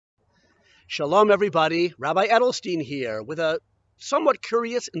Shalom, everybody. Rabbi Edelstein here with a somewhat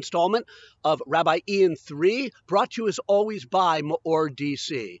curious installment of Rabbi Ian 3, brought to you as always by MEOR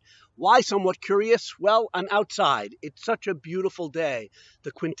DC. Why somewhat curious? Well, I'm outside. It's such a beautiful day.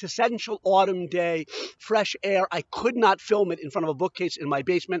 The quintessential autumn day, fresh air. I could not film it in front of a bookcase in my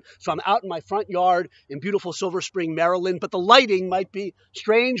basement, so I'm out in my front yard in beautiful Silver Spring, Maryland. But the lighting might be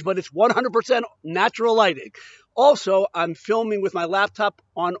strange, but it's 100% natural lighting. Also, I'm filming with my laptop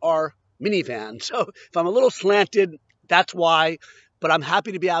on our minivan. So if I'm a little slanted, that's why. But I'm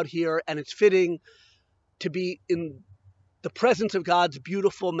happy to be out here, and it's fitting to be in the presence of God's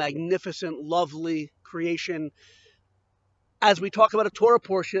beautiful, magnificent, lovely creation as we talk about a Torah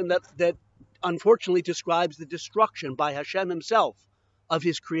portion that unfortunately describes the destruction by Hashem himself of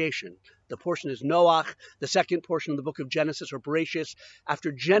his creation. The portion is Noach, the second portion of the book of Genesis or Bereshis.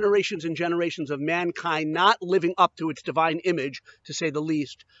 After generations and generations of mankind not living up to its divine image, to say the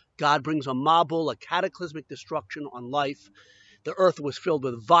least, God brings a mabul, a cataclysmic destruction on life. The earth was filled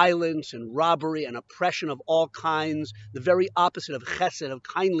with violence and robbery and oppression of all kinds, the very opposite of chesed, of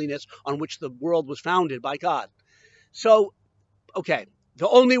kindliness, on which the world was founded by God. So, okay, the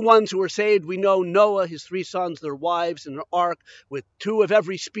only ones who were saved, we know Noah, his 3 sons, their wives, and an ark with 2 of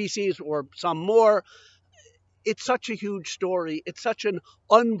every species or some more. It's such a huge story. It's such an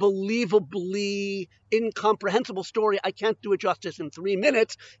unbelievably incomprehensible story. I can't do it justice in 3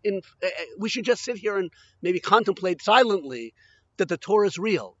 minutes. We should just sit here and maybe contemplate silently that the Torah is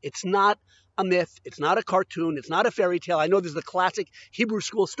real. It's not a myth. It's not a cartoon. It's not a fairy tale. I know there's the classic Hebrew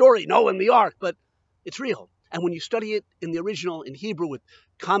school story, Noah and the ark, but it's real. And when you study it in the original, in Hebrew, with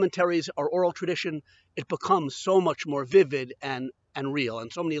commentaries or oral tradition, it becomes so much more vivid and real, and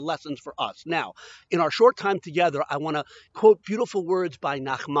so many lessons for us. Now, in our short time together, I want to quote beautiful words by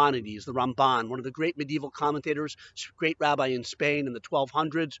Nachmanides, the Ramban, one of the great medieval commentators, great rabbi in Spain in the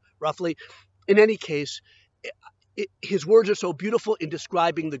 1200s, roughly. In any case, his words are so beautiful in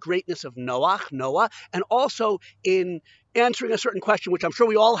describing the greatness of Noah, and also in answering a certain question, which I'm sure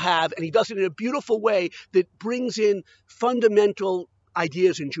we all have, and he does it in a beautiful way that brings in fundamental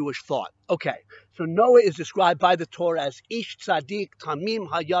ideas in Jewish thought. Okay, so Noah is described by the Torah as Ish Tzadik Tamim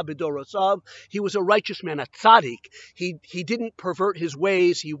Haya B'Dorosav. He was a righteous man, a tzaddik. He didn't pervert his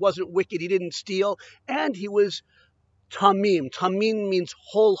ways. He wasn't wicked. He didn't steal. And he was Tamim. Tamim means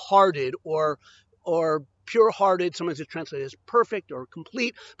wholehearted or pure-hearted. Sometimes it's translated as perfect or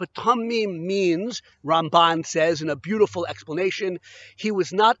complete. But Tamim means, Ramban says in a beautiful explanation, he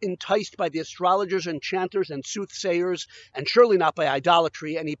was not enticed by the astrologers, enchanters, and soothsayers, and surely not by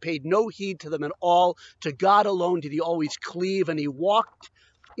idolatry, and he paid no heed to them at all. To God alone did he always cleave, and he walked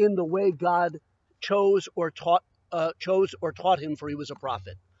in the way God chose or taught him, for he was a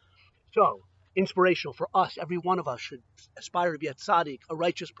prophet. So, inspirational for us. Every one of us should aspire to be a tzaddik, a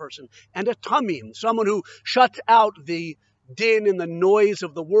righteous person, and a tamim, someone who shuts out the din and the noise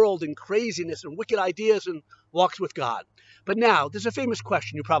of the world and craziness and wicked ideas and walks with God. But now, there's a famous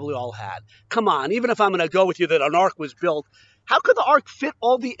question you probably all had. Come on, even if I'm going to go with you that an ark was built, how could the ark fit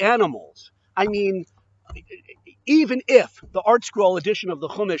all the animals? I mean, even if the Art Scroll edition of the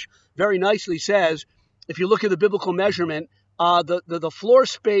Chumash very nicely says, if you look at the biblical measurement, the floor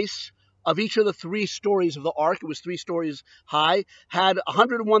space of each of the 3 stories of the ark, it was 3 stories high, had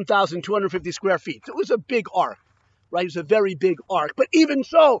 101,250 square feet. So it was a big ark, right? It was a very big ark. But even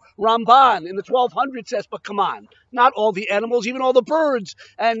so, Ramban in the 1200s says, but come on, not all the animals, even all the birds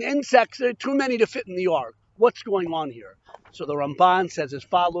and insects, there are too many to fit in the ark. What's going on here? So the Ramban says as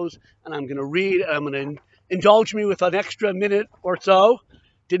follows, and I'm going to read, and I'm going to indulge me with an extra minute or so.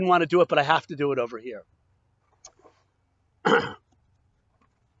 Didn't want to do it, but I have to do it over here.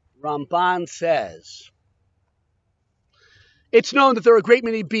 Ramban says, it's known that there are a great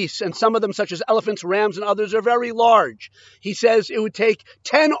many beasts, and some of them, such as elephants, rams, and others, are very large. He says it would take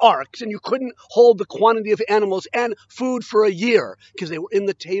 10 arks, and you couldn't hold the quantity of animals and food for a year, because they were in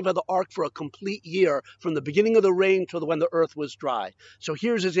the teva, the ark, for a complete year, from the beginning of the rain till when the earth was dry. So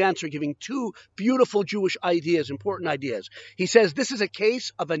here's his answer, giving 2 beautiful Jewish ideas, important ideas. He says this is a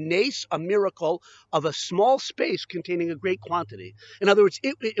case of a nace, a miracle, of a small space containing a great quantity. In other words,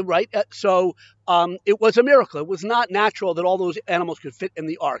 it was a miracle. It was not natural that all those animals could fit in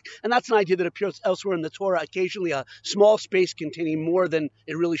the ark. And that's an idea that appears elsewhere in the Torah, occasionally a small space containing more than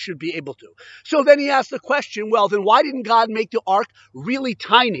it really should be able to. So then he asked the question, well, then why didn't God make the ark really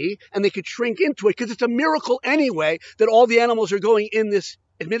tiny and they could shrink into it? Because it's a miracle anyway that all the animals are going in this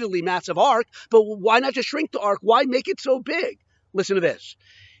admittedly massive ark, but why not just shrink the ark? Why make it so big? Listen to this.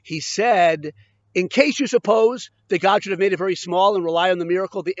 He said, In case you suppose that God should have made it very small and rely on the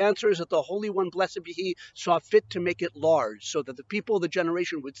miracle, the answer is that the Holy One, blessed be He, saw fit to make it large so that the people of the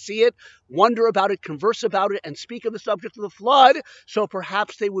generation would see it, wonder about it, converse about it, and speak of the subject of the flood, so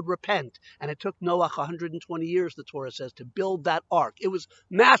perhaps they would repent. And it took Noah 120 years, the Torah says, to build that ark. It was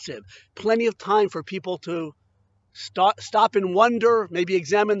massive. Plenty of time for people to stop and wonder, maybe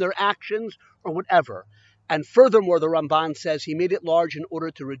examine their actions or whatever. And furthermore, the Ramban says he made it large in order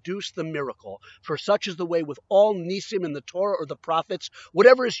to reduce the miracle. For such is the way with all nisim in the Torah or the prophets.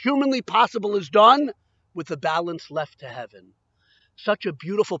 Whatever is humanly possible is done with the balance left to heaven. Such a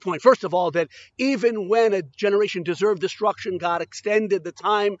beautiful point. First of all, that even when a generation deserved destruction, God extended the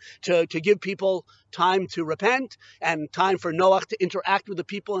time to give people time to repent and time for Noah to interact with the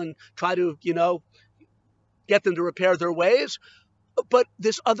people and try to, get them to repair their ways. But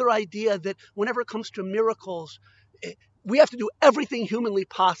this other idea that whenever it comes to miracles, we have to do everything humanly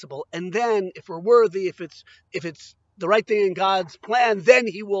possible. And then if we're worthy, if it's the right thing in God's plan, then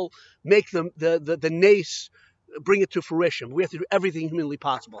He will make the nace, bring it to fruition. We have to do everything humanly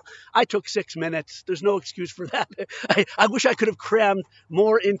possible. I took 6 minutes. There's no excuse for that. I wish I could have crammed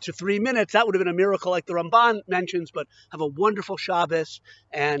more into 3 minutes. That would have been a miracle like the Ramban mentions, but have a wonderful Shabbos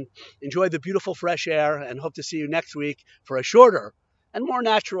and enjoy the beautiful fresh air, and hope to see you next week for a shorter and more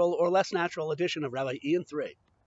natural or less natural edition of Rabbi Ian 3.